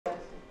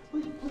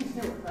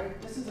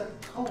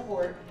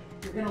cohort,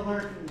 you're going to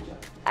learn from each other.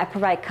 I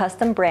provide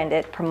custom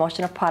branded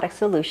promotional product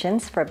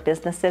solutions for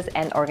businesses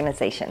and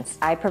organizations.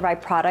 I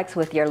provide products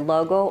with your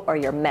logo or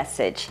your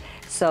message.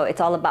 So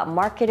it's all about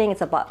marketing,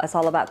 it's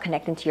all about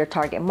connecting to your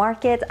target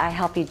market. I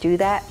help you do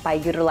that by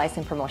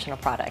utilizing promotional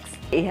products.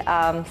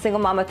 Single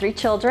mom of 3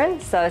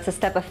 children, so it's a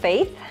step of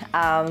faith,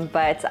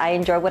 but I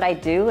enjoy what I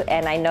do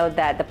and I know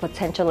that the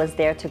potential is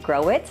there to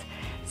grow it.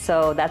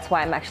 So that's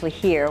why I'm actually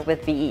here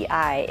with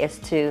VEI, is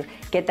to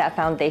get that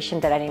foundation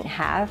that I didn't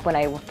have when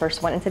I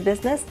first went into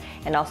business,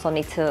 and also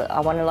I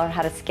want to learn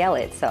how to scale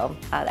it. So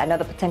I know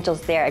the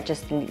potential's there, I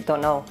just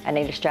don't know, I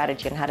need a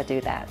strategy on how to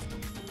do that.